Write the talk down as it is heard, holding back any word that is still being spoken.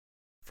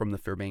From the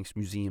Fairbanks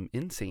Museum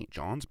in St.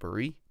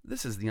 Johnsbury,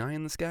 this is the Eye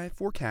in the Sky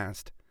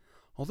forecast.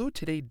 Although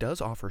today does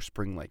offer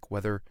spring-like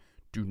weather,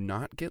 do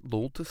not get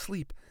lulled to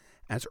sleep,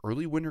 as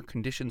early winter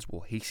conditions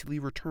will hastily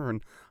return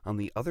on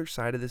the other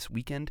side of this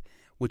weekend,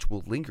 which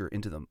will linger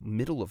into the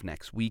middle of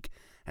next week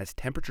as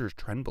temperatures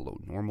trend below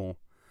normal.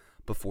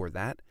 Before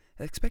that,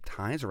 expect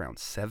highs around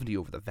 70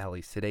 over the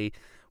valleys today,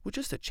 with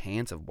just a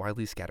chance of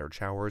widely scattered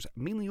showers,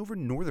 mainly over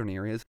northern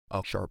areas.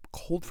 A sharp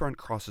cold front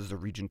crosses the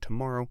region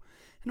tomorrow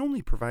and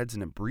only provides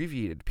an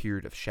abbreviated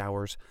period of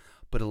showers,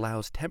 but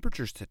allows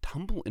temperatures to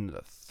tumble into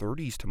the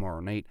 30s tomorrow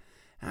night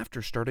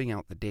after starting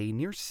out the day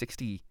near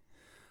 60.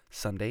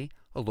 Sunday,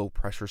 a low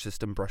pressure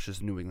system brushes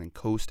the New England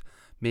coast,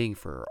 making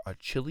for a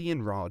chilly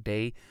and raw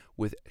day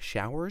with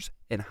showers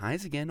and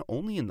highs again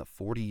only in the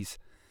 40s.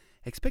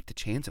 Expect a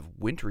chance of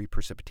wintry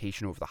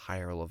precipitation over the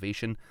higher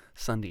elevation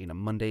Sunday and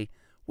Monday,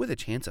 with a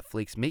chance of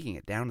flakes making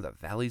it down to the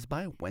valleys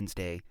by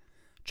Wednesday.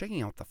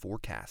 Checking out the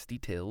forecast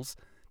details,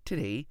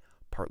 today,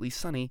 partly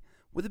sunny,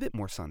 with a bit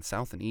more sun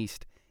south and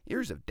east,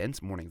 areas of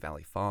dense morning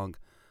valley fog,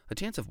 a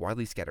chance of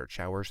widely scattered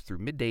showers through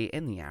midday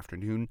and the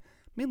afternoon,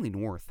 mainly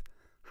north,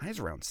 highs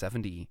around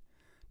 70.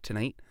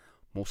 Tonight,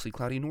 mostly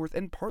cloudy north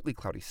and partly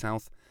cloudy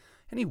south,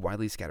 any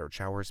widely scattered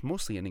showers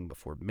mostly ending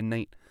before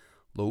midnight,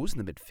 lows in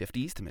the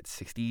mid-50s to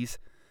mid-60s.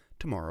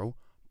 Tomorrow,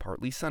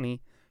 partly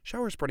sunny,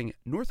 showers spreading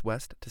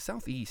northwest to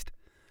southeast,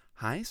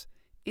 highs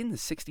in the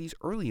 60s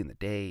early in the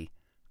day.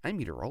 I'm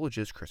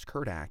meteorologist Chris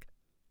Kurdak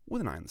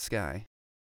with an Eye in the Sky.